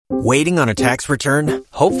Waiting on a tax return?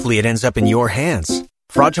 Hopefully it ends up in your hands.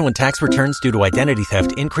 Fraudulent tax returns due to identity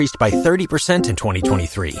theft increased by 30% in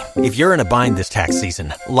 2023. If you're in a bind this tax season,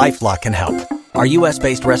 LifeLock can help. Our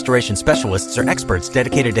U.S.-based restoration specialists are experts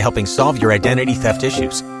dedicated to helping solve your identity theft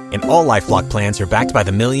issues. And all LifeLock plans are backed by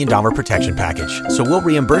the $1 Million Protection Package. So we'll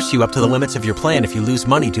reimburse you up to the limits of your plan if you lose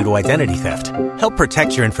money due to identity theft. Help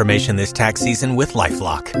protect your information this tax season with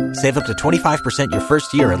LifeLock. Save up to 25% your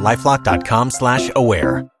first year at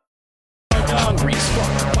LifeLock.com/aware. Hungry as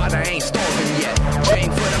fuck, but I ain't starving yet.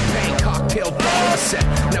 Chain for the pain, cocktail bar set.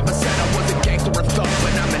 Never said I was a gangster or thug,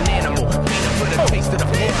 but I'm an animal. Beating for the taste of the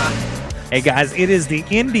blood. Hey guys, it is the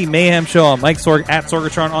Indy Mayhem Show. I'm Mike Sorg at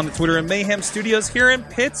Sorgatron on the Twitter and Mayhem Studios here in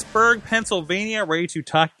Pittsburgh, Pennsylvania, ready to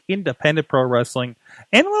talk independent pro wrestling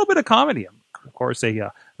and a little bit of comedy. I'm, of course,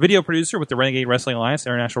 a video producer with the Renegade Wrestling Alliance,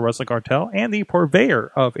 International Wrestling Cartel, and the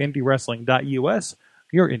purveyor of IndieWrestling.us,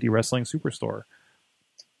 your indie wrestling superstore.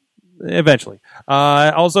 Eventually.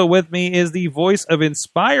 Also with me is the voice of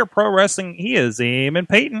Inspire Pro Wrestling. He is Eamon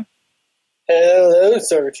Payton. Hello,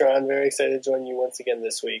 Sorgatron. Very excited to join you once again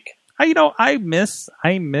this week. I miss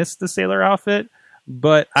the sailor outfit,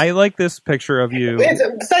 but I like this picture of you.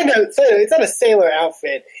 Side note, it's not a sailor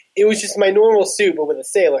outfit. It was just my normal suit, but with a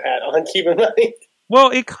sailor hat on. Keep in mind. Well,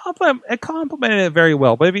 it complemented it very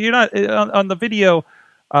well. But if you're not on the video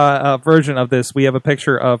version of this, we have a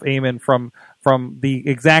picture of Eamon from the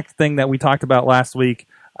exact thing that we talked about last week.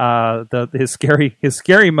 His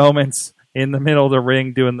scary moments in the middle of the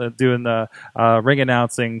ring doing the ring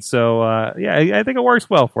announcing. So I think it works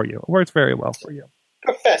well for you. It works very well for you.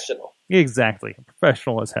 Professional. Exactly.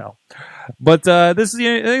 Professional as hell. But this is,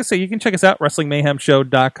 like I say, you can check us out,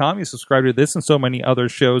 WrestlingMayhemShow.com. You subscribe to this and so many other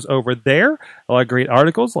shows over there. A lot of great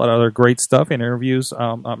articles, a lot of other great stuff and interviews.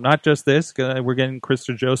 Not just this. We're getting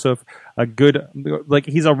Krista Joseph a good,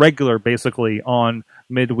 he's a regular basically on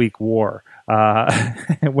Midweek War.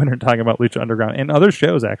 When we're talking about Lucha Underground and other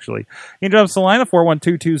shows, actually. You can drop us a line at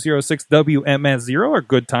 412-206-WMS0 or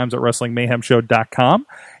goodtimes at WrestlingMayhemShow.com.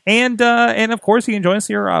 And of course, you can join us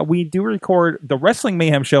here. We do record the Wrestling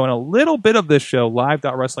Mayhem Show and a little bit of this show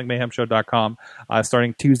live.WrestlingMayhemShow.com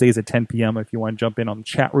starting Tuesdays at 10 p.m. if you want to jump in on the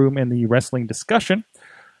chat room and the wrestling discussion.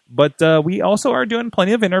 But we also are doing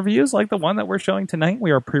plenty of interviews like the one that we're showing tonight. We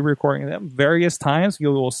are pre-recording them various times.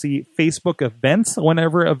 You will see Facebook events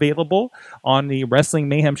whenever available on the Wrestling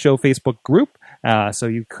Mayhem Show Facebook group. So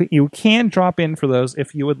you can drop in for those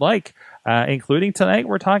if you would like. Including tonight,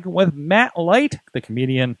 we're talking with Matt Light, the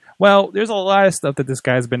comedian. Well, there's a lot of stuff that this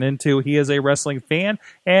guy's been into. He is a wrestling fan,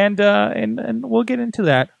 and we'll get into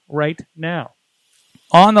that right now.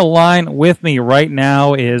 On the line with me right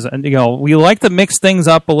now is, we like to mix things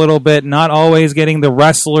up a little bit, not always getting the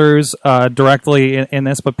wrestlers directly in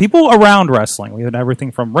this, but people around wrestling. We had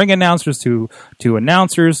everything from ring announcers to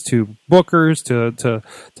announcers to bookers to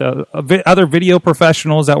other video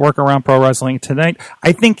professionals that work around pro wrestling. Tonight,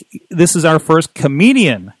 I think this is our first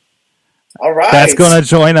comedian. All right. That's going to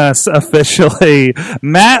join us officially.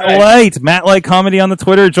 Matt Light Comedy on the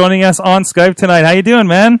Twitter, joining us on Skype tonight. How you doing,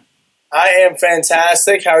 man? I am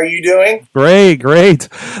fantastic. How are you doing? Great.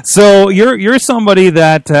 So you're somebody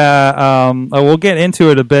that we'll get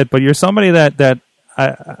into it a bit, but you're somebody that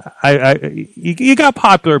you got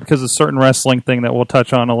popular because of a certain wrestling thing that we'll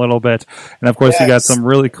touch on a little bit, and of course you got some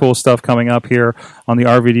really cool stuff coming up here on the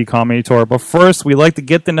RVD Comedy Tour. But first, we like to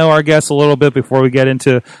get to know our guests a little bit before we get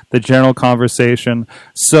into the general conversation.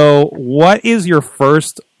 So, what is your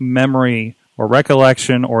first memory or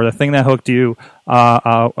recollection, or the thing that hooked you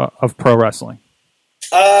of pro wrestling?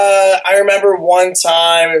 I remember one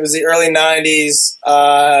time, it was the early 90s,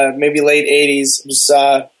 maybe late 80s. It was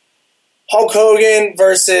Hulk Hogan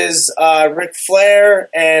versus Ric Flair,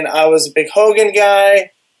 and I was a big Hogan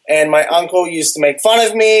guy, and my uncle used to make fun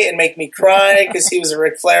of me and make me cry because he was a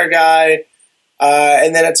Ric Flair guy.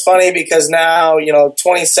 And then it's funny because now,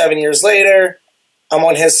 27 years later, I'm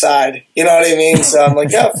on his side. You know what I mean? So I'm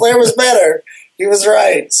like, yeah, Flair was better. He was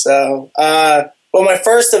right. So, well, my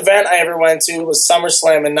first event I ever went to was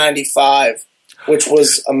SummerSlam in '95, which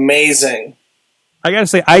was amazing. I gotta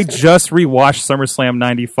say, I just rewatched SummerSlam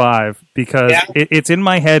 '95 because it's in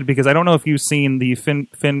my head, because I don't know if you've seen the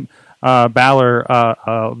Finn Balor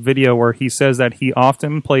video where he says that he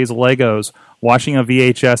often plays Legos watching a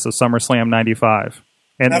VHS of SummerSlam '95.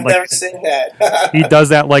 And I've never seen that. He does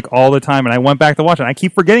that all the time, and I went back to watch it. And I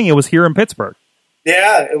keep forgetting it was here in Pittsburgh.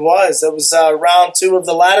 Yeah, it was. It was round 2 of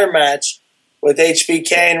the ladder match with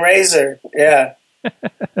HBK and Razor. Yeah.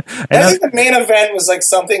 I think the main event was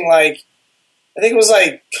something like, I think it was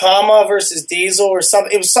like Kama versus Diesel or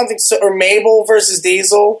something. It was something, or Mabel versus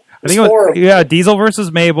Diesel. I think it was horrible. Yeah, Diesel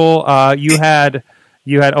versus Mabel. You had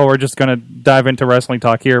you had. Oh, we're just going to dive into wrestling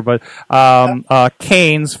talk here, but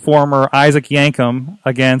Kane's former Isaac Yankem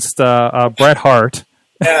against Bret Hart.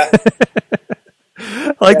 Yeah.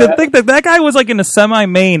 To think that guy was like in a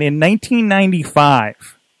semi-main in 1995.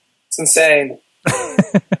 It's insane.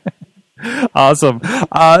 Awesome.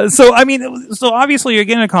 So obviously you're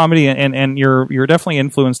getting a comedy, and you're definitely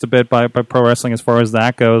influenced a bit by pro wrestling as far as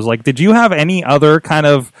that goes. Like, did you have any other kind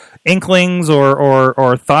of inklings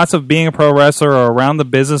or thoughts of being a pro wrestler or around the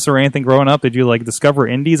business or anything growing up? Did you like discover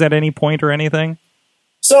indies at any point or anything?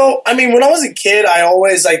 So, I mean, when I was a kid, I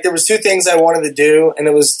always, there was two things I wanted to do, and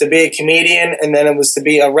it was to be a comedian, and then it was to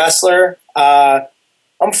be a wrestler. I'm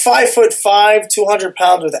 5'5", 200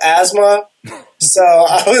 pounds with asthma. So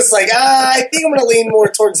I was like, I think I'm going to lean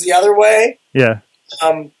more towards the other way. Yeah.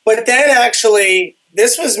 But then actually,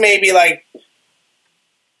 this was maybe about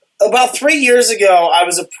 3 years ago, I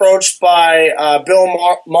was approached by Bill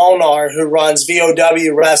Molnar, who runs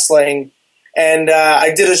VOW Wrestling. And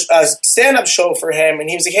I did a stand-up show for him, and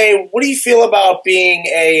he was like, "Hey, what do you feel about being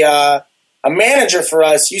a manager for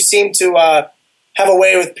us? You seem to have a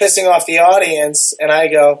way with pissing off the audience." And I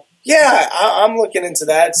go, "Yeah, I'm looking into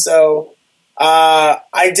that." So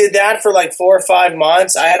I did that for 4 or 5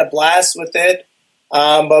 months. I had a blast with it,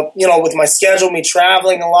 but with my schedule, me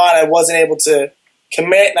traveling a lot, I wasn't able to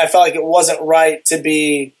commit, and I felt like it wasn't right to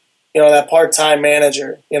be, that part-time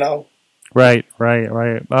manager. Right.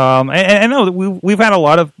 And I know that we've had a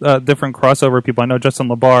lot of different crossover people. I know Justin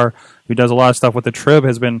LeBar, who does a lot of stuff with the Trib,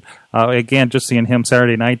 has been, again, just seeing him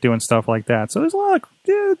Saturday night doing stuff like that. So there's a lot of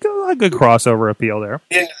good crossover appeal there.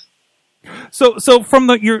 Yeah. So from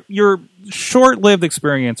your short-lived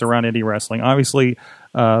experience around indie wrestling, obviously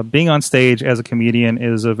being on stage as a comedian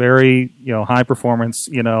is a very high performance.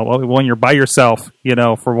 When you're by yourself,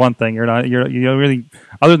 for one thing, you really,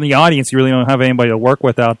 other than the audience, you really don't have anybody to work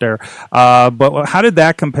with out there. But how did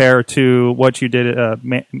that compare to what you did?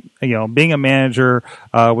 Being a manager,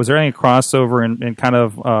 was there any crossover in kind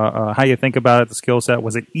of how you think about it, the skill set?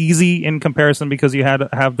 Was it easy in comparison because you had to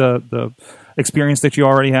have the experience that you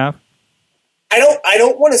already have? I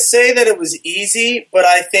don't want to say that it was easy, but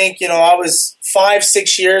I think, I was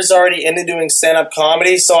 5-6 years already into doing stand-up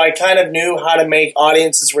comedy, so I kind of knew how to make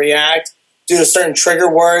audiences react due to certain trigger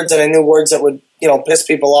words, and I knew words that would, piss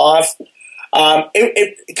people off.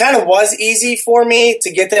 It kind of was easy for me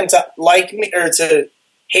to get them to like me or to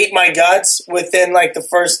hate my guts within the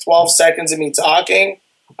first 12 seconds of me talking.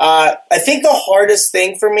 I think the hardest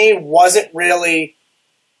thing for me wasn't really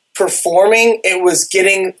performing, it was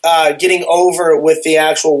getting over with the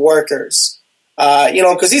actual workers.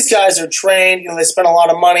 Because these guys are trained, they spend a lot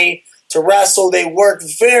of money to wrestle, they work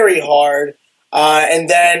very hard, and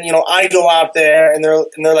then, I go out there and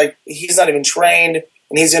they're like, he's not even trained,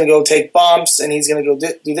 and he's going to go take bumps, and he's going to go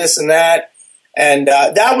do this and that, and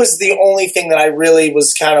that was the only thing that I really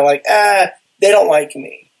was kind of like, they don't like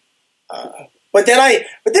me. But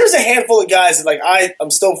there's a handful of guys that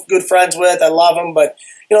I'm still good friends with, I love them, but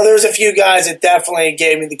there's a few guys that definitely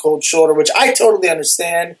gave me the cold shoulder, which I totally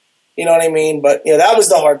understand. You know what I mean? But that was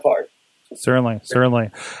the hard part. Certainly.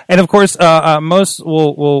 And of course, most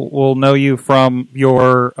will know you from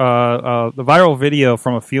your the viral video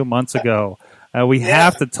from a few months ago. We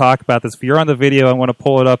have to talk about this. If you're on the video, I want to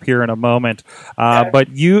pull it up here in a moment. But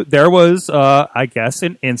there was, I guess,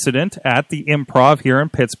 an incident at the Improv here in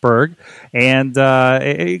Pittsburgh, and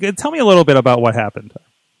tell me a little bit about what happened.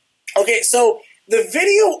 Okay, so the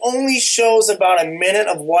video only shows about a minute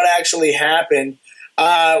of what actually happened.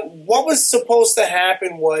 What was supposed to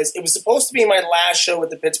happen was, it was supposed to be my last show at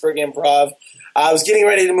the Pittsburgh Improv. I was getting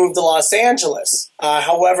ready to move to Los Angeles.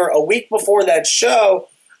 However, a week before that show,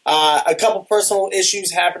 a couple personal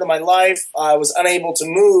issues happened in my life. I was unable to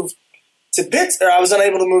move to Pittsburgh. I was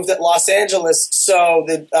unable to move to Los Angeles. So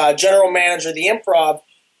the general manager of the Improv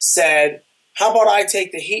said, "How about I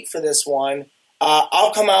take the heat for this one?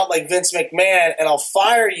 I'll come out like Vince McMahon and I'll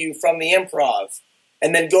fire you from the Improv,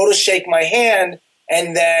 and then go to shake my hand,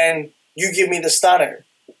 and then you give me the stunner."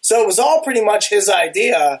 So it was all pretty much his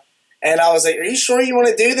idea. And I was like, "Are you sure you want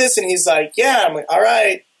to do this?" And he's like, "Yeah." I'm like, "All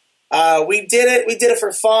right." We did it. We did it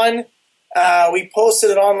for fun. We posted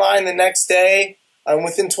it online the next day.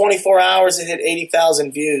 Within 24 hours, it hit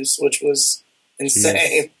 80,000 views, which was insane.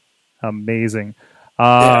 Jeez. Amazing.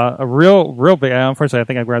 A real big. Unfortunately, I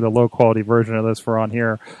think I grabbed a low quality version of this for on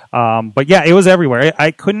here. But yeah, it was everywhere.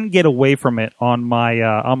 I couldn't get away from it on my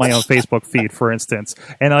own Facebook feed, for instance.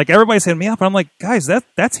 And everybody's hitting me up, and I'm like, guys,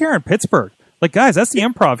 that's here in Pittsburgh. Guys, that's the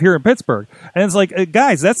Improv here in Pittsburgh. And it's like,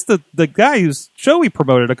 guys, that's the guy whose show we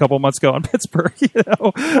promoted a couple months ago in Pittsburgh. Yeah,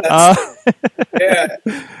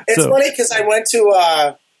 it's funny because I went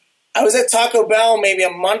to I was at Taco Bell maybe a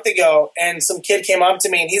month ago, and some kid came up to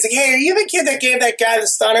me, and he's like, "Hey, are you the kid that gave that guy the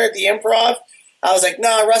stunner at the Improv?" I was like,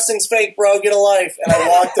 "Nah, wrestling's fake, bro. Get a life." And I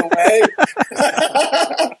walked away.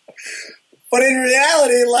 But in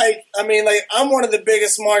reality, I'm one of the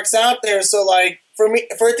biggest marks out there. So, for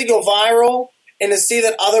it to go viral and to see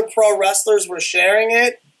that other pro wrestlers were sharing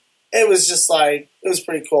it, it was just it was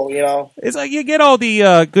pretty cool, you know? It's like you get all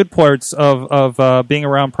the good parts of being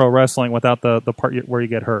around pro wrestling without the part where you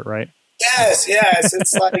get hurt, right? Yes.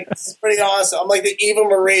 It's pretty awesome. I'm like the Eva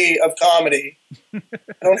Marie of comedy. I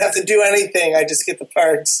don't have to do anything. I just get the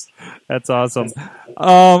parts. That's awesome.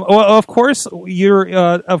 Well, of course, you're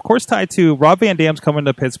tied to Rob Van Dam's coming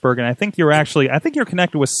to Pittsburgh, and I think you're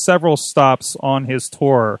connected with several stops on his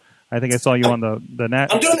tour. I think I saw you on the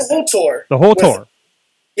net. I'm doing the whole tour. The whole tour.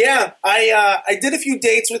 Yeah, I did a few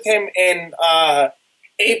dates with him in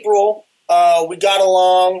April. We got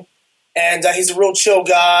along. And he's a real chill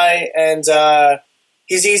guy, and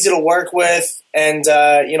he's easy to work with. And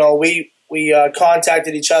we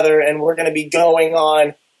contacted each other, and we're going to be going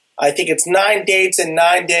on. I think it's 9 dates in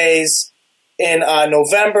 9 days in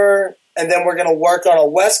November, and then we're going to work on a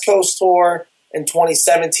West Coast tour in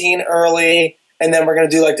 2017 early, and then we're going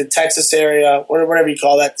to do the Texas area, or whatever you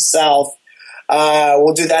call that, the South.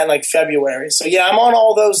 We'll do that in February. So yeah, I'm on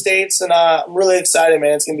all those dates, and I'm really excited,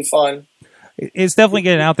 man. It's going to be fun. It's definitely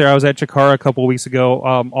getting out there. I was at Chikara a couple of weeks ago,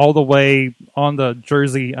 all the way on the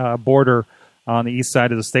Jersey border on the east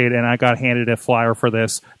side of the state, and I got handed a flyer for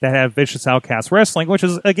this that had Vicious Outcast Wrestling, which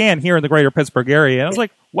is, again, here in the greater Pittsburgh area. And I was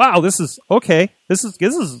like, wow, this is okay. This is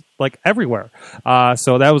everywhere.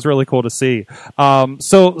 So that was really cool to see.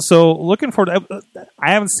 So looking forward to,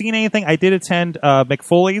 I haven't seen anything. I did attend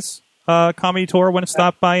McFoley's comedy tour when it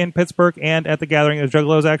stopped by in Pittsburgh and at the Gathering of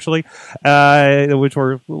Juggalos, actually, which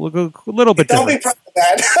were a little bit different. Don't be proud of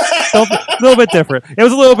that. A little bit different. It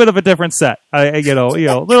was a little bit of a different set,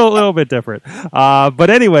 little bit different. But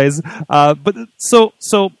anyways, so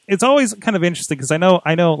it's always kind of interesting because I know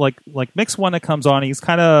like Mick's one that comes on, he's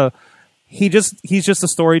just a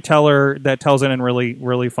storyteller that tells it in really,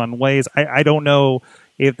 really fun ways. I don't know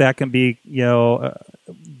if that can be,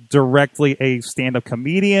 directly a stand-up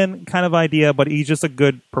comedian kind of idea, but he's just a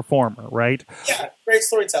good performer, right? Yeah, great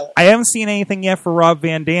storyteller. I haven't seen anything yet for Rob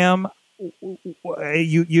Van Dam.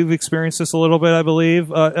 You've experienced this a little bit, I believe.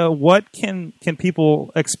 What can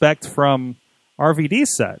people expect from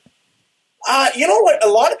RVD's set? You know what? A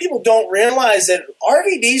lot of people don't realize that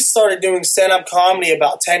RVD started doing stand-up comedy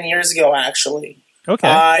about 10 years ago, actually.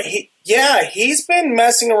 Okay. He's been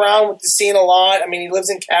messing around with the scene a lot. I mean, he lives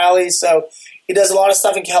in Cali, so he does a lot of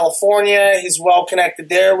stuff in California. He's well connected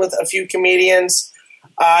there with a few comedians.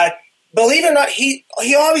 Believe it or not, he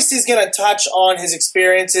obviously is going to touch on his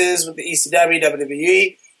experiences with the ECW,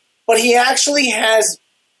 WWE, but he actually has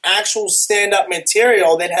actual stand-up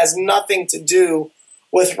material that has nothing to do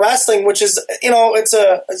with wrestling, which is, it's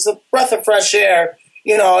a breath of fresh air.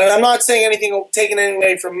 And I'm not saying anything, taking anything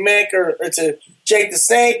away from Mick or to Jake the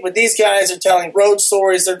Snake, but these guys are telling road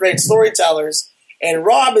stories. They're great storytellers. And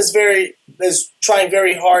Rob is trying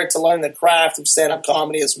very hard to learn the craft of stand-up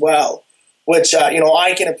comedy as well, which,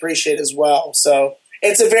 I can appreciate as well. So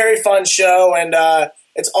it's a very fun show, and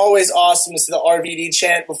it's always awesome to see the RVD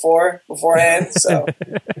chant beforehand. So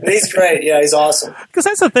he's great. Yeah, he's awesome. Because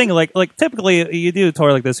that's the thing. Like typically you do a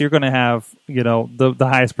tour like this, you're going to have, the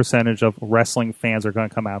highest percentage of wrestling fans are going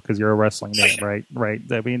to come out because you're a wrestling name, right? Right.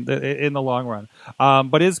 I mean, in the long run.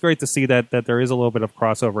 But it's great to see that there is a little bit of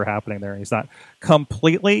crossover happening there. And he's not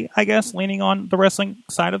completely, I guess, leaning on the wrestling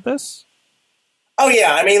side of this. Oh,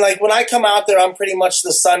 yeah. I mean, when I come out there, I'm pretty much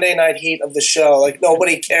the Sunday night heat of the show.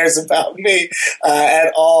 Nobody cares about me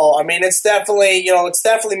at all. I mean, it's definitely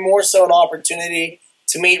more so an opportunity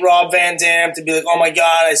to meet Rob Van Dam, to be like, oh, my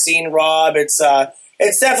God, I seen Rob. It's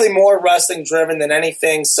definitely more wrestling-driven than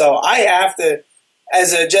anything. So I have to,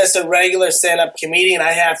 as just a regular stand-up comedian,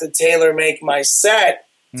 I have to tailor-make my set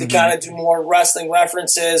to kind of do more wrestling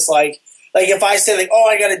references, like if I say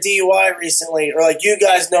I got a DUI recently, or you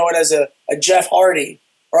guys know it as a Jeff Hardy,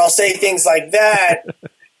 or I'll say things like that,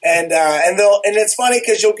 and it's funny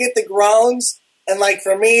because you'll get the groans, and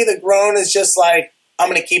for me the groan is just I'm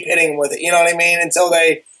gonna keep hitting with it, you know what I mean? Until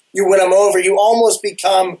you win them over, you almost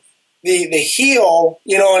become the heel,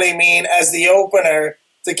 you know what I mean, as the opener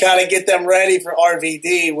to kind of get them ready for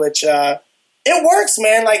RVD, which it works,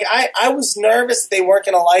 man. I was nervous that they weren't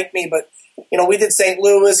gonna like me, but we did St.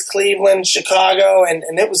 Louis, Cleveland, Chicago, and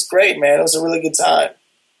it was great, man. It was a really good time.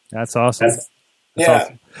 That's awesome. Yeah.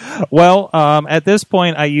 Awesome. Well, at this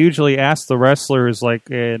point, I usually ask the wrestlers,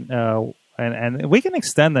 and we can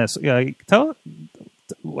extend this. Tell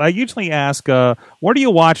I usually ask, what are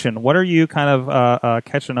you watching? What are you kind of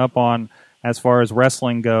catching up on as far as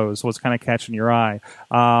wrestling goes? What's kind of catching your eye?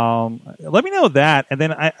 Let me know that. And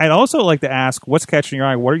then I'd also like to ask, what's catching your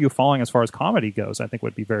eye? What are you following as far as comedy goes? I think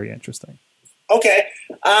would be very interesting. Okay.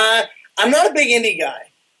 I'm not a big indie guy.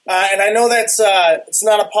 And I know that's it's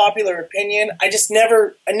not a popular opinion. I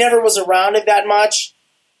never was around it that much.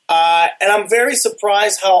 And I'm very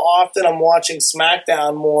surprised how often I'm watching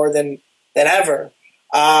SmackDown more than ever.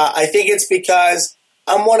 I think it's because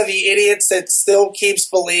I'm one of the idiots that still keeps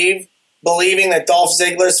believing that Dolph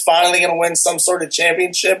Ziggler is finally going to win some sort of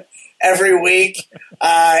championship every week.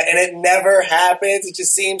 And it never happens. It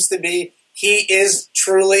just seems to be he is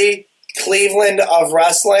truly Cleveland of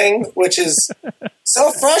wrestling, which is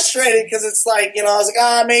so frustrating because it's like, I was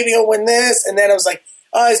like, maybe he'll win this. And then I was like,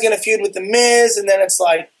 he's going to feud with The Miz. And then it's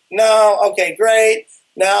like, no, okay, great.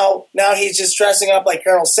 Now he's just dressing up like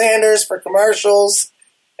Colonel Sanders for commercials.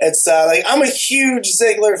 It's like, I'm a huge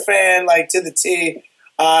Ziggler fan, like to the T.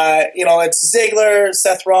 It's Ziggler,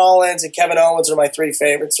 Seth Rollins, and Kevin Owens are my three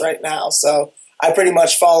favorites right now. So I pretty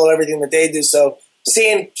much follow everything that they do. So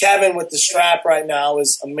seeing Kevin with the strap right now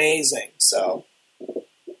is amazing. So,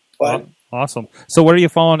 but awesome. So, what are you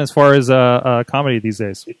following as far as comedy these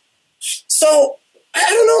days? So, I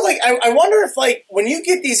don't know. Like, I wonder if, like, when you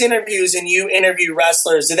get these interviews and you interview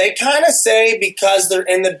wrestlers, do they kind of say because they're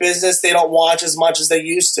in the business they don't watch as much as they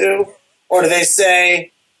used to, or do they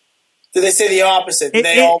say the opposite?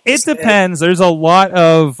 It depends. There's a lot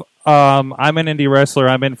of. I'm an indie wrestler.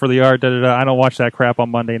 I'm in for the art. I don't watch that crap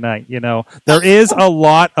on Monday night. There is a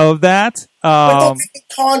lot of that. But they'll get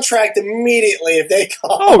a contract immediately if they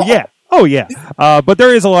call. Oh yeah. But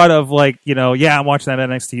there is a lot of like, I'm watching that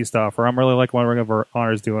NXT stuff, or I'm really like what Ring of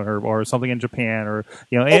Honor is doing, or something in Japan, or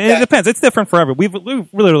and it depends. It's different for everyone. We've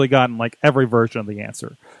really gotten like every version of the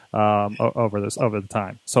answer over the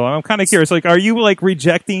time. So I'm kind of curious. Like, are you like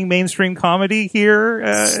rejecting mainstream comedy here?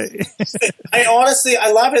 I honestly,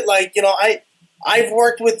 I love it. Like, I've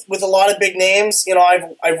worked with a lot of big names.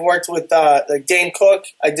 I've worked with like Dane Cook.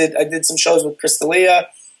 I did some shows with Chris D'Elia.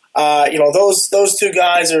 Those two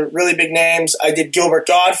guys are really big names. I did Gilbert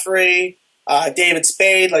Godfrey, David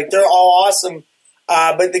Spade. Like, they're all awesome.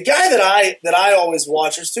 But the guy that I always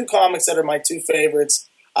watch, there's two comics that are my two favorites.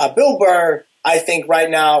 Bill Burr, I think right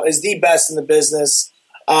now is the best in the business.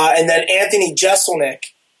 And then Anthony Jeselnik.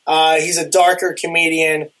 He's a darker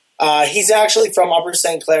comedian. He's actually from Upper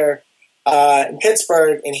St. Clair in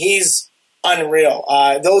Pittsburgh, and he's unreal.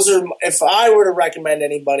 Those are, if I were to recommend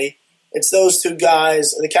anybody, it's those two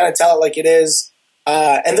guys. They kind of tell it like it is.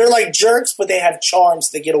 And they're like jerks, but they have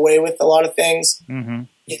charms. They get away with a lot of things. Mm-hmm.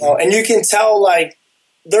 And you can tell, like,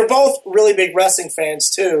 they're both really big wrestling fans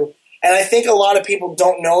too. And I think a lot of people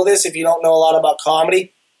don't know this if you don't know a lot about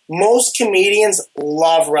comedy. Most comedians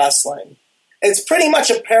love wrestling. It's pretty much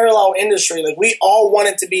a parallel industry. Like, we all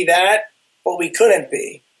wanted to be that, but we couldn't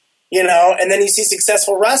be. And then you see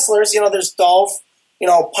successful wrestlers. There's Dolph.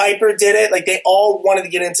 Piper did it. Like, they all wanted to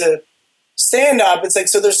get into stand-up. It's like,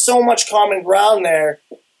 so there's so much common ground there,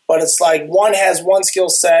 but it's like one has one skill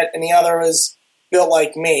set and the other is built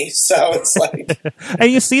like me. So it's like,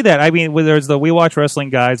 and you see that. I mean, there's the We Watch Wrestling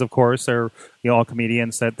guys, of course, they're all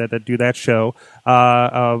comedians that do that show.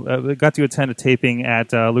 Got to attend a taping at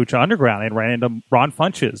Lucha Underground and ran into Ron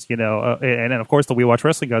Funches, and then of course the We Watch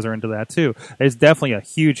Wrestling guys are into that too. There's definitely a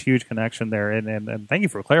huge connection there, and thank you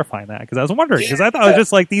for clarifying that, because I was wondering, because I thought it was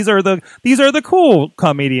just like these are the cool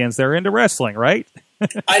comedians. They're into wrestling, right?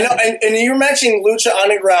 I know, and you were mentioning Lucha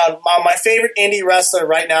Underground. My favorite indie wrestler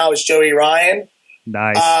right now is Joey Ryan.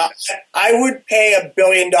 Nice. I would pay $1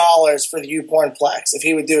 billion for the YouPornplex if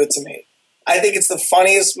he would do it to me. I think it's the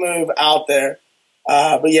funniest move out there.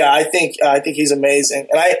 But yeah, I think he's amazing.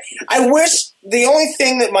 And I wish, the only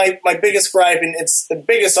thing that my biggest gripe, and it's the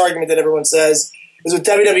biggest argument that everyone says, is with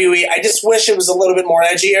WWE, I just wish it was a little bit more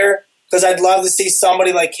edgier, because I'd love to see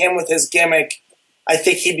somebody like him with his gimmick. I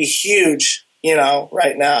think he'd be huge,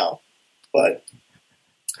 right now. But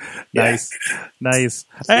nice.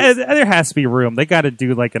 There has to be room. They got to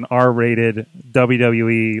do like an R-rated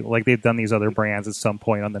WWE, like they've done these other brands at some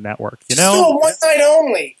point on the network. Do a one night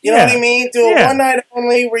only. You know what I mean? Do a one night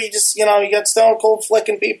only where you just, you got Stone Cold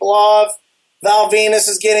flicking people off. Val Venus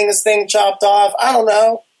is getting his thing chopped off. I don't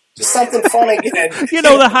know. Just something fun again.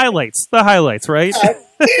 The highlights. The highlights, right?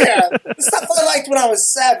 Yeah. The stuff I liked when I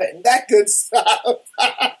was 7. That good stuff.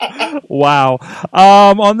 Wow.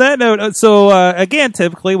 On that note, so again,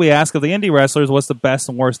 typically we ask of the indie wrestlers, what's the best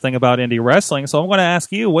and worst thing about indie wrestling? So I'm going to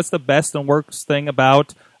ask you, what's the best and worst thing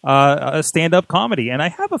about stand-up comedy? And I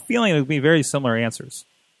have a feeling it would be very similar answers.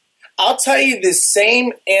 I'll tell you the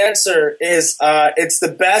same answer is it's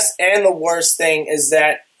the best and the worst thing is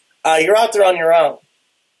that you're out there on your own.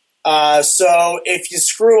 So if you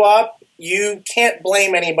screw up, you can't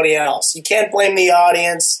blame anybody else. You can't blame the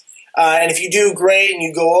audience. And if you do great and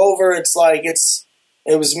you go over, it's like it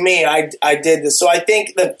was me. I did this. So I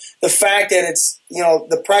think the fact that it's,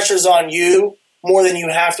 the pressure's on you more than you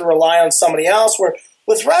have to rely on somebody else. Where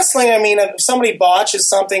with wrestling, I mean, if somebody botches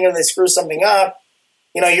something or they screw something up,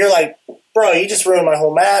 you're like, bro, you just ruined my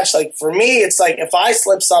whole match. Like for me, it's like if I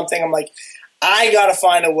slip something, I'm like, I got to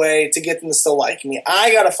find a way to get them to still like me.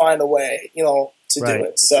 I got to find a way, to do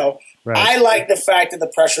it. So I like the fact that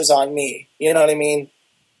the pressure's on me. You know what I mean?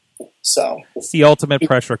 So it's the ultimate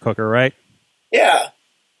pressure cooker, right? Yeah.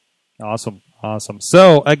 Awesome.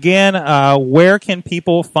 So again, where can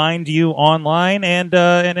people find you online and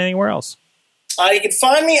anywhere else? You can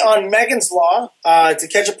find me on Megan's Law, To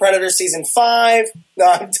Catch a Predator Season 5. No,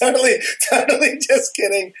 I'm totally just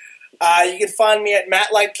kidding. You can find me at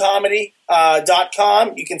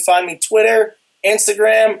mattlightcomedy.com. You can find me Twitter,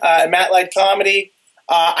 Instagram, mattlightcomedy.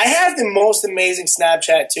 I have the most amazing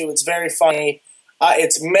Snapchat, too. It's very funny.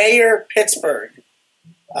 It's Mayor Pittsburgh.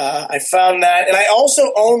 I found that. And I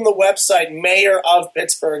also own the website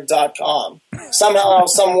mayorofpittsburgh.com. Somehow,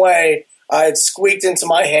 some way, it squeaked into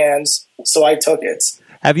my hands, so I took it.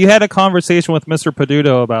 Have you had a conversation with Mr.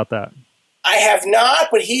 Peduto about that? I have not,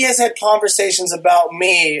 but he has had conversations about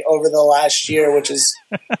me over the last year, which is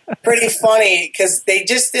pretty funny because they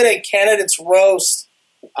just did a candidates roast,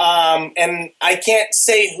 and I can't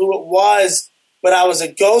say who it was, but I was a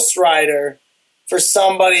ghostwriter for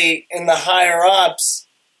somebody in the higher-ups,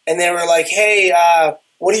 and they were like, hey,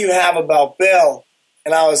 what do you have about Bill?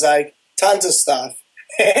 And I was like, tons of stuff.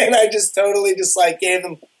 And I just totally gave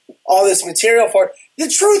them all this material for it. The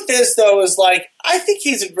truth is, though, is I think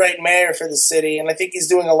he's a great mayor for the city, and I think he's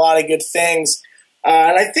doing a lot of good things.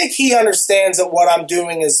 And I think he understands that what I'm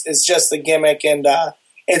doing is just a gimmick, and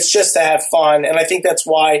it's just to have fun. And I think that's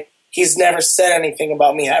why he's never said anything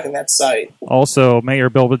about me having that site. Also, Mayor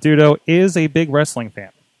Bill Peduto is a big wrestling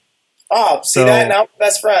fan. Oh, see that? Now we're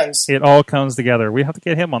best friends. It all comes together. We have to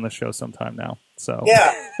get him on the show sometime now. So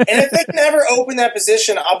yeah, and if they can ever open that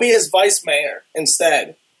position, I'll be his vice mayor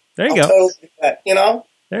instead. There you go. Totally do that,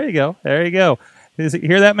 There you go.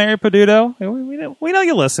 Hear that, Mayor Peduto? We know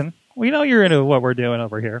you listen. We know you're into what we're doing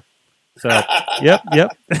over here. So, yep.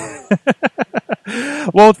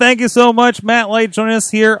 Well, thank you so much, Matt Light, joining us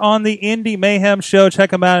here on the Indy Mayhem Show.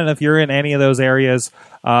 Check him out, and if you're in any of those areas,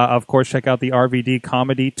 of course, check out the RVD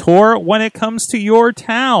Comedy Tour when it comes to your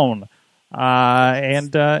town,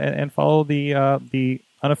 and follow the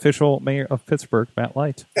unofficial mayor of Pittsburgh, Matt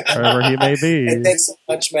Light, wherever he may be. Hey, thanks so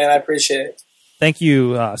much, man. I appreciate it. Thank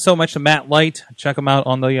you so much to Matt Light. Check him out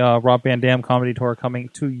on the Rob Van Dam Comedy Tour coming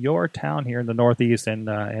to your town here in the Northeast, and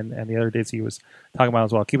the other dates he was talking about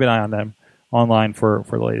as well. Keep an eye on them online for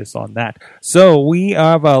the latest on that. So we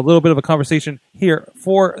have a little bit of a conversation here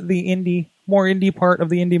for the more indie part of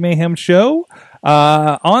the Indy Mayhem Show.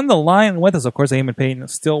 On the line with us, of course, Eamon Payton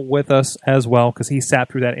is still with us as well because he sat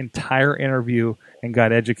through that entire interview and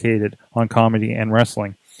got educated on comedy and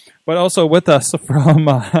wrestling. But also with us from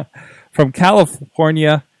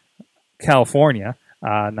California,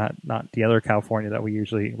 not the other California that we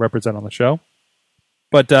usually represent on the show,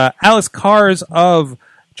 but Alex Cars of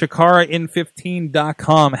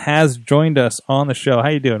ChikaraIn15.com has joined us on the show. How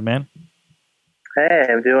you doing, man? Hey,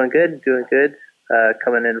 I'm doing good.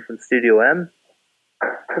 Coming in from Studio M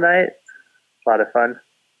tonight. A lot of fun.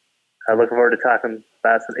 Looking forward to talking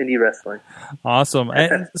about some indie wrestling. Awesome.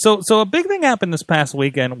 And so a big thing happened this past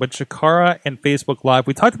weekend with Chikara and Facebook Live.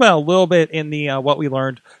 We talked about it a little bit in the What We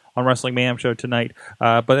Learned on Wrestling Mayhem Show tonight,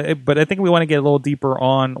 but I think we want to get a little deeper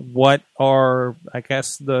on what are, I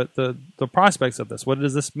guess, the prospects of this. What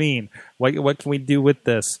does this mean? What can we do with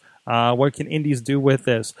this? What can indies do with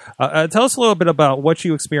this? Tell us a little bit about what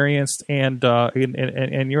you experienced and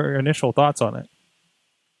your initial thoughts on it.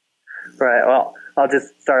 Right. Well, I'll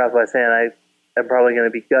just start off by saying I'm probably going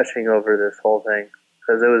to be gushing over this whole thing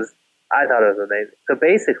because I thought it was amazing. So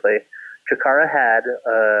basically, Chikara had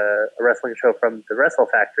a wrestling show from the Wrestle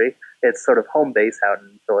Factory. It's sort of home base out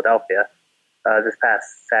in Philadelphia this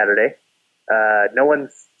past Saturday.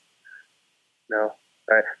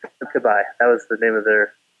 Goodbye. That was the name of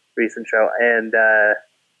their recent show. And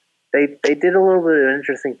they did a little bit of an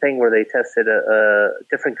interesting thing where they tested a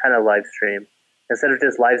different kind of live stream. Instead of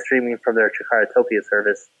just live streaming from their Chikaratopia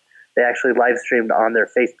service, they actually live streamed on their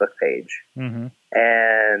Facebook page. Mm-hmm.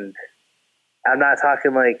 And I'm not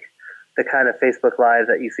talking like the kind of Facebook Live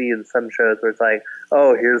that you see in some shows where it's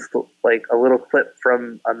here's like a little clip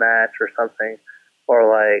from a match or something, or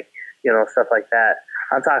stuff like that.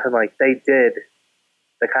 I'm talking like they did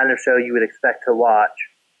the kind of show you would expect to watch,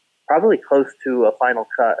 probably close to a final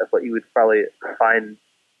cut of what you would probably find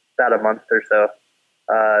about a month or so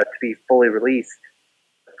to be fully released.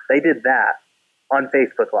 They did that on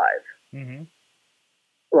Facebook Live. Mm-hmm.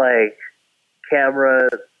 Like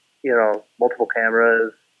cameras, multiple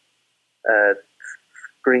cameras,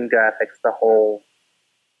 screen graphics, the whole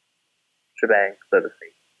shebang, so to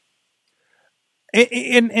speak.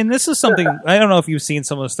 And this is something, I don't know if you've seen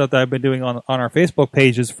some of the stuff that I've been doing on our Facebook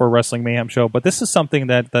pages for Wrestling Mayhem Show, but this is something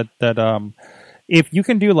that if you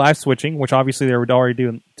can do live switching, which obviously they were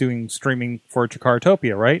already doing streaming for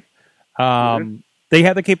Chikaratopia, right? They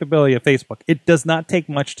have the capability of Facebook. It does not take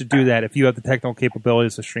much to do that if you have the technical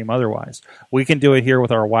capabilities to stream otherwise. We can do it here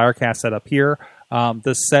with our Wirecast setup here.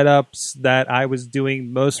 The setups that I was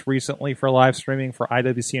doing most recently for live streaming for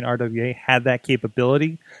IWC and RWA had that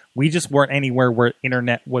capability. We just weren't anywhere where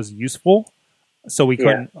internet was useful, so we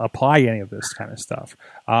couldn't apply any of this kind of stuff.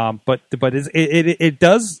 But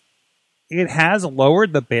it has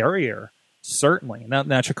lowered the barrier. Certainly. Now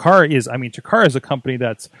Chikara is a company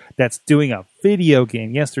that's doing a video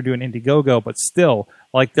game. Yes, they're doing Indiegogo, but still,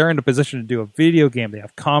 like, they're in a position to do a video game. They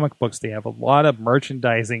have comic books. They have a lot of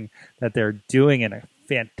merchandising that they're doing, and a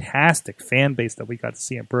fantastic fan base that we got to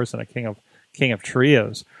see in person at King of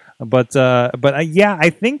Trios. But I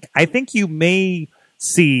think you may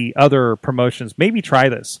see other promotions. Maybe try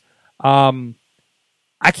this. I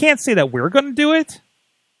can't say that we're going to do it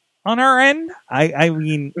on our end. I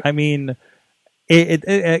mean,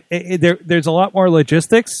 there's a lot more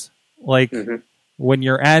logistics. Like when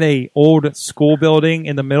you're at a old school building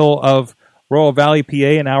in the middle of Royal Valley, PA,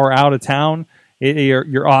 an hour out of town,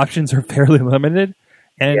 your options are fairly limited.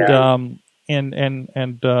 And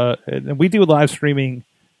we do live streaming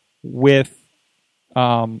with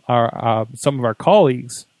our some of our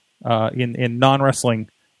colleagues in non-wrestling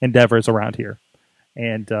endeavors around here,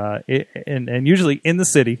 and usually in the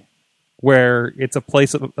city, where it's a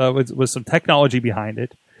place with some technology behind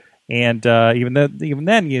it, and even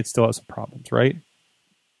then you still have some problems, right?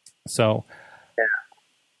 So,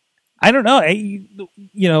 I don't know.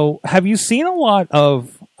 Have you seen a lot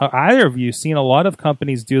of either of you seen a lot of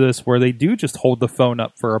companies do this where they do just hold the phone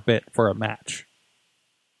up for a bit for a match?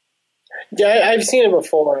 Yeah, I've seen it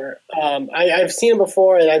before. I've seen it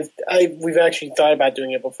before, and we've actually thought about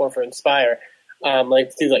doing it before for Inspire.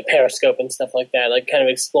 Like through like Periscope and stuff like that, like kind of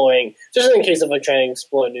exploring, just in case of like trying to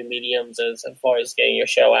explore new mediums as far as getting your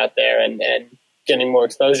show out there and getting more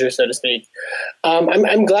exposure, so to speak.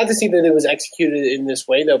 I'm glad to see that it was executed in this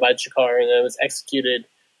way though by Chikara, and it was executed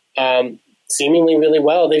seemingly really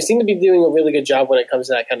well. They seem to be doing a really good job when it comes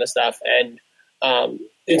to that kind of stuff, and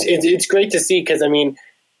it's great to see because I mean,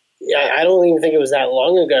 I don't even think it was that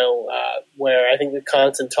long ago where I think the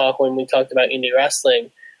constant talk when we talked about indie wrestling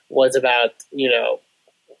was about, the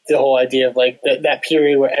whole idea of like that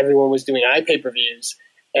period where everyone was doing iPay-per-views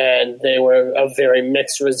and they were of very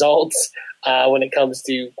mixed results when it comes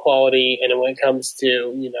to quality and when it comes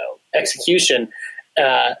to, execution.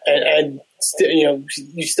 You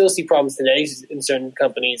still see problems today in certain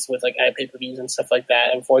companies with like iPay-per-views and stuff like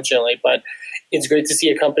that, unfortunately. But it's great to see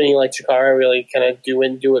a company like Chikara really kind of do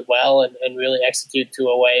it well and really execute to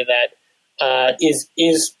a way that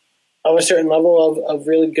is of a certain level of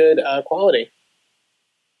really good quality.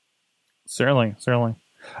 Certainly.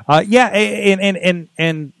 Yeah,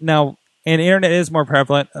 and now, and internet is more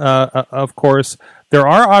prevalent, of course. There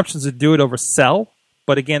are options to do it over cell,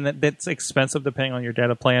 but again, that's expensive depending on your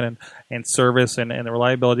data plan and service, and the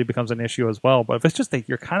reliability becomes an issue as well. But if it's just that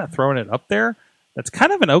you're kind of throwing it up there, that's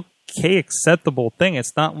kind of an okay, acceptable thing.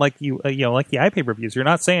 It's not like like the iPay-per-views. You're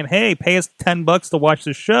not saying, hey, pay us $10 to watch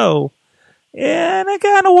the show. And it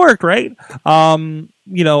kind of worked, right?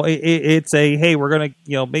 It's a, hey, we're gonna,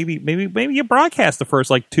 maybe you broadcast the first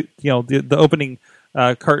like two, the opening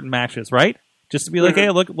curtain matches, right? Just to be like, hey,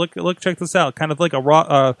 look, check this out, kind of like a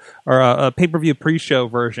raw or a pay-per-view pre-show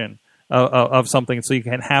version of something, so you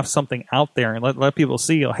can have something out there and let people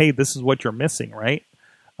see, hey, this is what you're missing, right?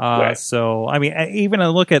 Right. So, I mean, even I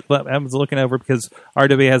was looking over because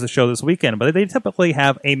RWA has a show this weekend, but they typically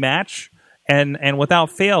have a match, and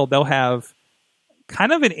without fail, they'll have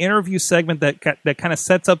kind of an interview segment that kind of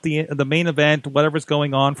sets up the main event, whatever's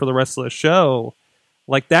going on for the rest of the show.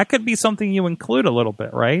 Like that could be something you include a little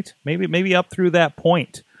bit, right? Maybe up through that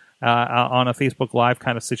point on a Facebook Live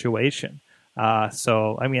kind of situation.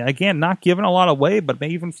 So, I mean, again, not giving a lot away, but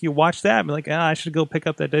maybe even if you watch that, be like, I should go pick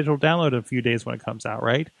up that digital download in a few days when it comes out,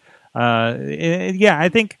 right? Yeah, I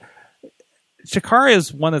think Chikara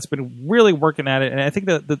is one that's been really working at it, and I think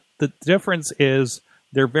the difference is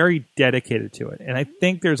they're very dedicated to it. And I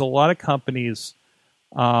think there's a lot of companies.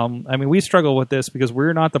 I mean, we struggle with this because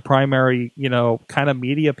we're not the primary, kind of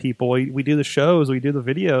media people. We do the shows, we do the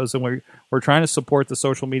videos, and we're trying to support the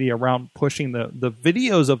social media around pushing the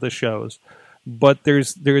videos of the shows. But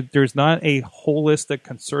there's not a holistic,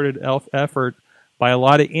 concerted effort by a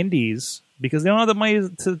lot of indies because they don't have the money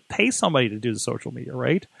to pay somebody to do the social media,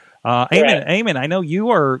 right? Eamon, I know you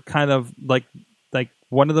are kind of like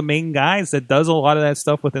one of the main guys that does a lot of that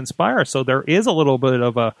stuff with Inspire. So there is a little bit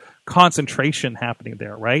of a concentration happening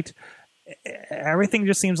there, right? Everything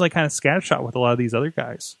just seems like kind of scattershot with a lot of these other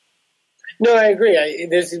guys. No, I agree.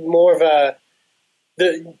 There's more of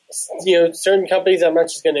certain companies, I'm not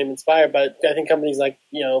just going to name Inspire, but I think companies like,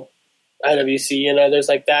 IWC and others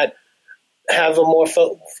like that have a more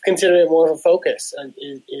consider it more of a focus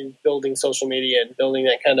in building social media and building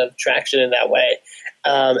that kind of traction in that way,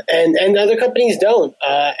 and other companies don't,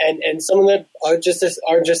 and some of them are just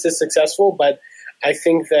as successful. But I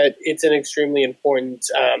think that it's an extremely important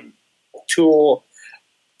tool.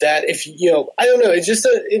 That if I don't know,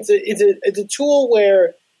 it's a tool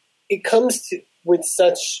where it comes to with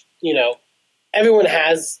such everyone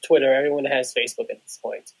has Twitter, everyone has Facebook at this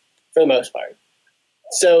point for the most part.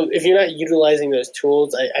 So if you're not utilizing those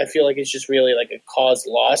tools, I feel like it's just really like a cause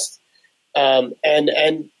lost. And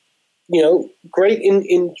great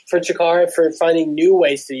for Chikara for finding new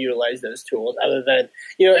ways to utilize those tools other than,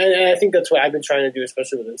 and I think that's what I've been trying to do,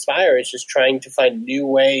 especially with Inspire, is just trying to find new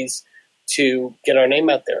ways to get our name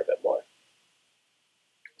out there a bit more.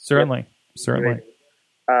 Certainly. Just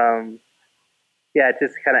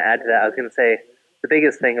to kind of add to that, I was going to say the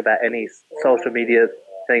biggest thing about any social media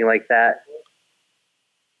thing like that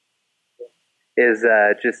is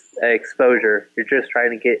just exposure. You're just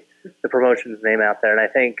trying to get the promotion's name out there. And I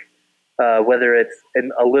think whether it's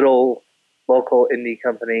in a little local indie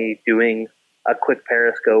company doing a quick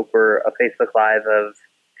Periscope or a Facebook Live of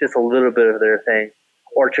just a little bit of their thing,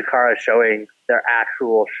 or Chikara showing their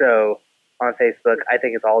actual show on Facebook, I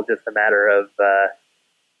think it's all just a matter of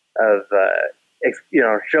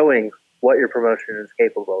showing what your promotion is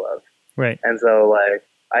capable of. Right. And so,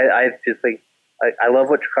 I just think I love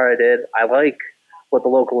what Chikara did. I like what the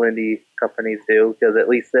local indie companies do because at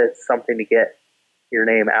least it's something to get your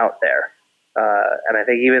name out there. And I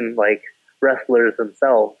think even like wrestlers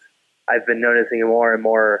themselves, I've been noticing more and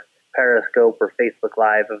more Periscope or Facebook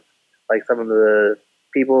Live of like some of the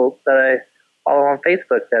people that I follow on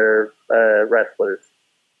Facebook that are wrestlers.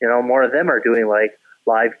 More of them are doing like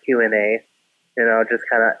live Q&A, just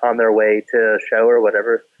kind of on their way to a show or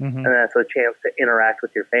whatever. Mm-hmm. And that's a chance to interact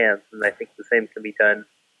with your fans. And I think the same can be done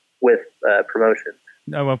with promotions.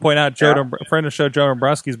 I want to point out, friend of the show, Joe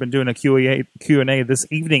Dombrowski, has been doing a Q&A this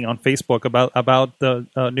evening on Facebook about the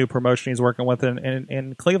new promotion he's working with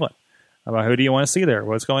in Cleveland. About who do you want to see there?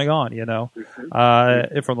 What's going on?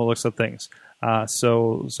 Mm-hmm. From the looks of things.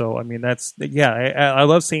 So I mean, I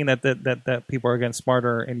love seeing that people are getting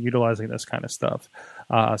smarter and utilizing this kind of stuff.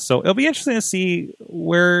 So it'll be interesting to see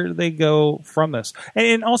where they go from this.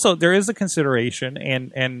 And also, there is a consideration,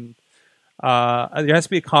 and there has to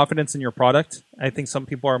be a confidence in your product. I think some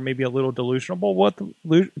people are maybe a little delusional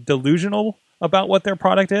about what their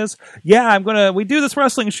product is. Yeah, we do this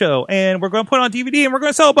wrestling show and we're going to put it on DVD and we're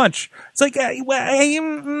going to sell a bunch. It's like, you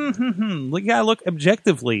gotta look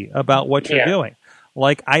objectively about what you're doing.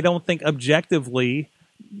 Like, I don't think objectively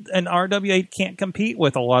an RW8 can't compete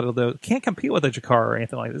with a Chikara or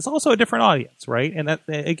anything like that. It's also a different audience, right? And that,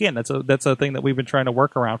 again, that's a thing that we've been trying to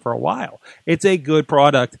work around for a while. It's a good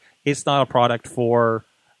product. It's not a product for,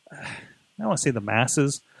 I don't want to say the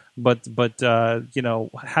masses, but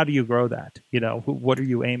how do you grow that? What are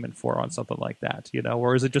you aiming for on something like that?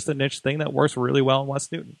 Or is it just a niche thing that works really well in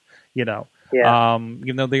West Newton? Yeah.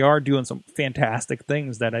 They are doing some fantastic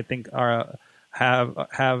things that I think are have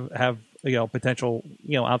potential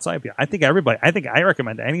outside. I think I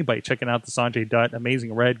recommend anybody checking out the Sanjay Dutt,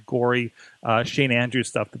 Amazing Red, Gory, Shane Andrews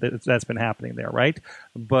stuff that's been happening there, right?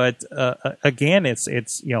 But again, it's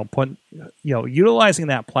utilizing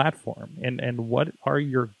that platform and what are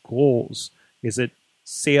your goals? Is it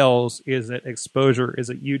sales? Is it exposure? Is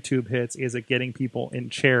it YouTube hits? Is it getting people in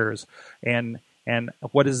chairs? And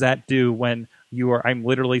what does that do when I'm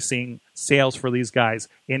literally seeing sales for these guys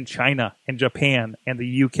in China and Japan and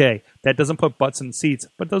the UK? That doesn't put butts in seats,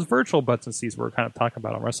 but those virtual butts in seats we're kind of talking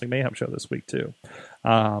about on Wrestling Mayhem show this week too.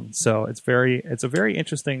 So it's a very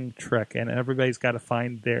interesting trick, and everybody's got to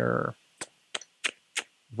find their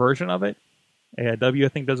version of it. AIW, I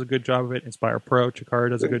think, does a good job of it. Inspire Pro, Chikara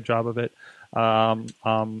does a good job of it.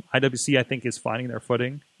 IWC, I think, is finding their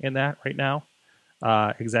footing in that right now.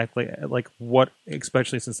 exactly like what,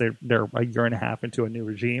 especially since they're a year and a half into a new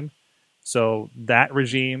regime. So that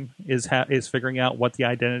regime is figuring out what the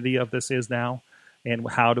identity of this is now, and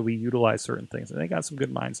how do we utilize certain things. And they got some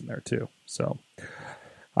good minds in there too. So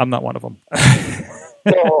I'm not one of them.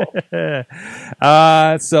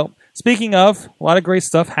 So speaking of, a lot of great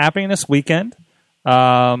stuff happening this weekend.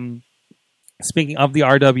 Speaking of the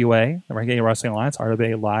RWA, the Renegade Wrestling Alliance,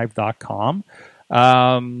 RWALive.com.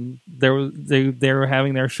 They're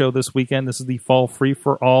having their show this weekend. This is the Fall Free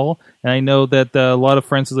for All, and I know that a lot of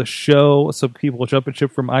friends of the show, some people jumping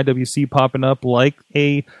ship from IWC popping up, like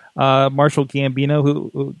a Marshall Gambino,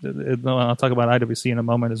 who I'll talk about IWC in a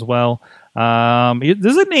moment as well.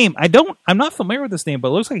 There's a name I'm not familiar with this name, but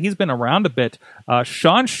it looks like he's been around a bit.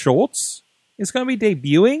 Sean Schultz is going to be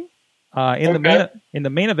debuting in the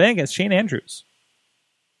main event against Shane Andrews.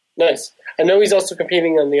 Nice. I know he's also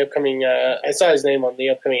competing on the upcoming. I saw his name on the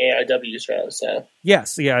upcoming AIW show. So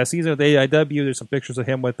yes, he's at the AIW. There's some pictures of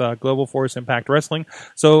him with Global Force Impact Wrestling.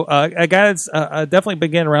 So a guy that's definitely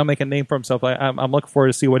been getting around, making a name for himself. I'm looking forward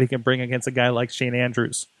to see what he can bring against a guy like Shane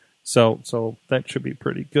Andrews. So that should be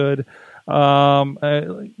pretty good.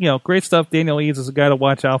 Great stuff. Daniel Eads is a guy to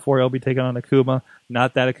watch out for. He'll be taking on Akuma,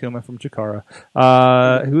 not that Akuma from Chikara,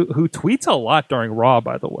 who tweets a lot during Raw,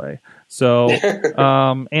 by the way. So,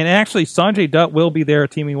 and actually, Sanjay Dutt will be there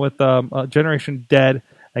teaming with Generation Dead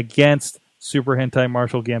against Super Hentai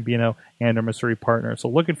Marshall Gambino and their mystery partner. So,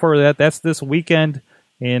 looking forward to that. That's this weekend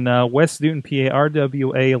in West Newton, PA.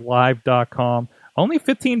 RWALive.com. Only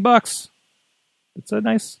 $15. It's a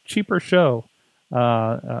nice, cheaper show.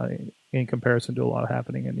 In comparison to a lot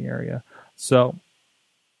happening in the area. So,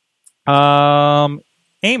 Eamon,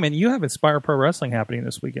 you have Inspire Pro Wrestling happening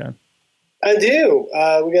this weekend. I do.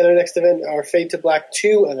 We got our next event, our Fade to Black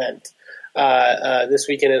 2 event, this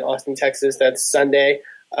weekend in Austin, Texas. That's Sunday,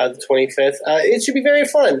 the 25th. It should be very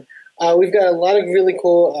fun. We've got a lot of really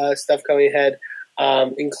cool stuff coming ahead,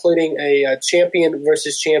 including a champion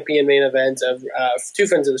versus champion main event of two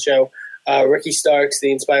friends of the show, Ricky Starks,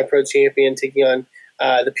 the Inspire Pro champion, taking on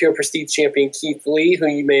the Pure Prestige champion Keith Lee, who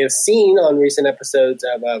you may have seen on recent episodes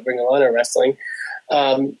of Ring of Honor Wrestling.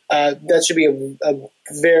 That should be a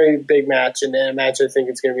very big match, and a match I think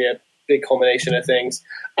it's going to be a big culmination of things.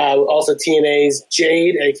 Also, TNA's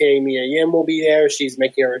Jade, a.k.a. Mia Yim, will be there. She's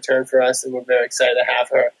making a return for us, and we're very excited to have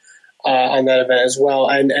her on that event as well.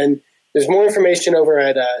 And there's more information over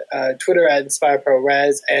at Twitter at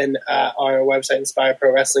InspireProRes and our website,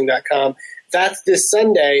 InspireProWrestling.com. That's this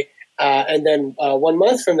Sunday. And then 1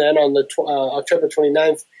 month from then, on the October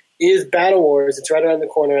 29th, is Battle Wars. It's right around the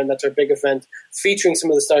corner, and that's our big event featuring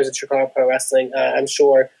some of the stars of Chicago Pro Wrestling. I'm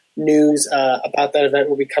sure news about that event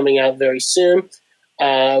will be coming out very soon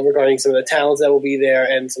regarding some of the talents that will be there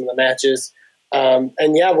and some of the matches.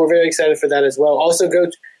 And yeah, we're very excited for that as well. Also,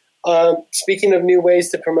 speaking of new ways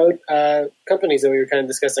to promote companies that we were kind of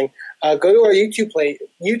discussing, go to our YouTube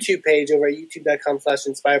page over at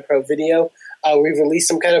youtube.com/InspireProVideo. We've released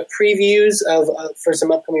some kind of previews for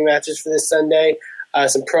some upcoming matches for this Sunday,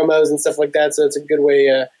 some promos and stuff like that. So it's a good way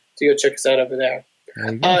to go check us out over there.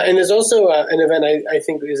 And there's also an event I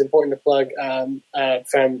think is important to plug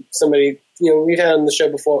from somebody we've had on the show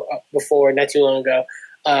before not too long ago.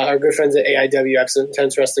 Our good friends at AIW Excellent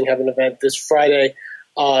Intense Wrestling have an event this Friday,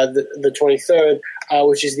 the 23rd,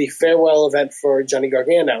 which is the farewell event for Johnny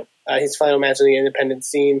Gargano. His final match on the independent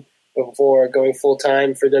scene before going full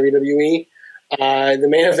time for WWE. The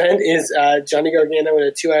main event is Johnny Gargano in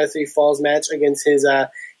a 2 out of 3 falls match against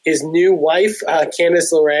his new wife,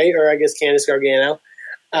 Candice LeRae, or I guess Candice Gargano.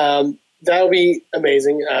 That'll be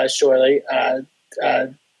amazing, surely.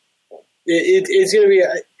 It's going to be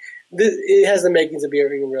it has the makings of being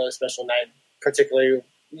a really special night. Particularly,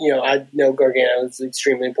 I know Gargano is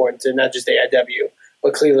extremely important to not just AIW,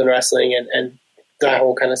 but Cleveland wrestling and that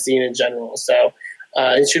whole kind of scene in general. So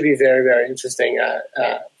it should be very, very interesting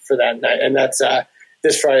for that night, and that's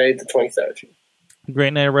this Friday, the 23rd.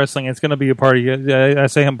 Great night of wrestling. It's going to be a party. I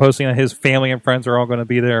say him posting that his family and friends are all going to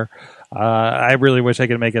be there. I really wish I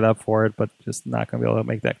could make it up for it, but just not going to be able to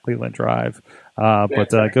make that Cleveland drive. But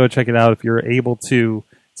go check it out if you're able to.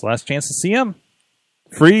 It's the last chance to see him.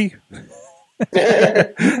 Free.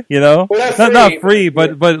 Well, not free,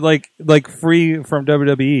 but like free from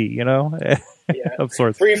WWE, Yeah. Of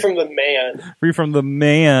sorts. Free from the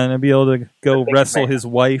man, and be able to go wrestle his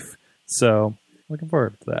wife. So looking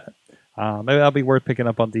forward to that. Maybe that'll be worth picking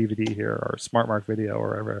up on DVD here or Smart Mark Video or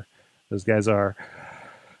wherever those guys are.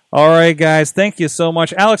 All right, guys. Thank you so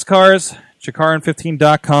much. Alex Cars,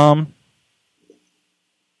 Chikaran15.com.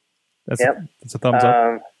 That's a thumbs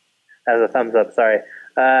up. That's a thumbs up, sorry.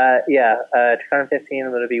 Chikaran15,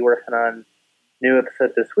 I'm going to be working on new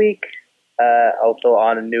episode this week. Also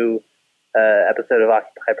on a new episode of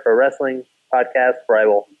Occupy Pro Wrestling podcast, where I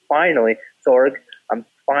will finally, Sorg, I'm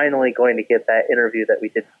finally going to get that interview that we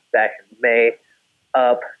did back in May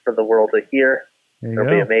up for the world to hear. It'll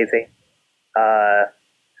be amazing. I'm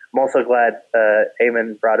also glad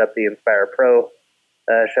Eamon brought up the Inspire Pro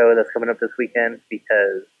show that's coming up this weekend,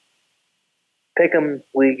 because Pick'em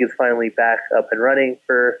League is finally back up and running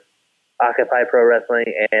for Occupy Pro Wrestling,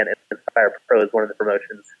 and Inspire Pro is one of the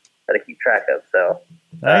promotions that I keep track of. So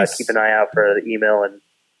Nice. keep an eye out for the email and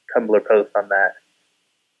Tumblr post on that.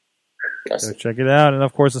 So check it out. And,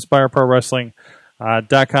 of course,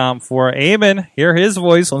 AspireProWrestling.com for Eamon. Hear his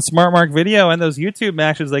voice on Smart Mark Video and those YouTube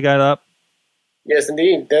matches they got up. Yes,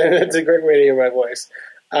 indeed. That's a great way to hear my voice.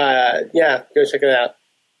 Yeah, go check it out.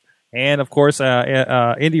 And, of course,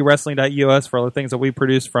 IndyWrestling.us for all the things that we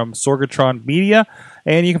produce from Sorgatron Media.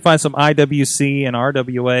 And you can find some IWC and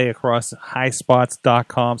RWA across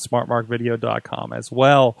highspots.com, smartmarkvideo.com as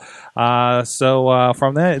well. So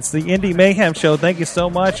from that, it's the Indy Mayhem Show. Thank you so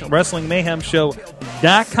much.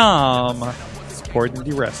 WrestlingMayhemShow.com. Support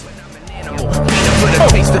Indy Wrestling. For the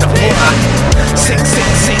taste of the blood. Sick,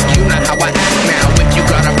 you know how I act now. If you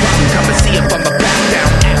got a problem, come and see if I'm a back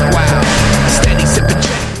down. Act wild. Steady sipping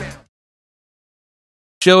check now.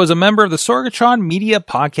 Show is a member of the Sorgatron Media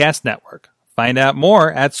Podcast Network. Find out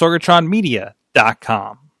more at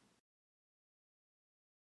sorgatronmedia.com.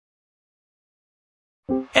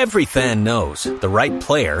 Every fan knows the right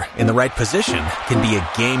player in the right position can be a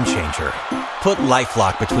game changer. Put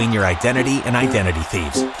LifeLock between your identity and identity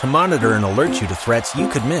thieves to monitor and alert you to threats you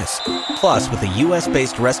could miss. Plus, with a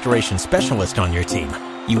U.S.-based restoration specialist on your team,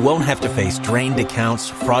 you won't have to face drained accounts,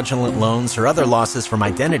 fraudulent loans, or other losses from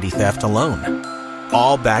identity theft alone.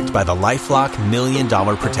 All backed by the LifeLock $1 Million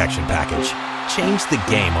Protection Package. Change the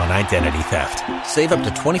game on identity theft. Save up to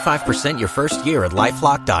 25% your first year at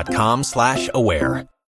LifeLock.com/aware.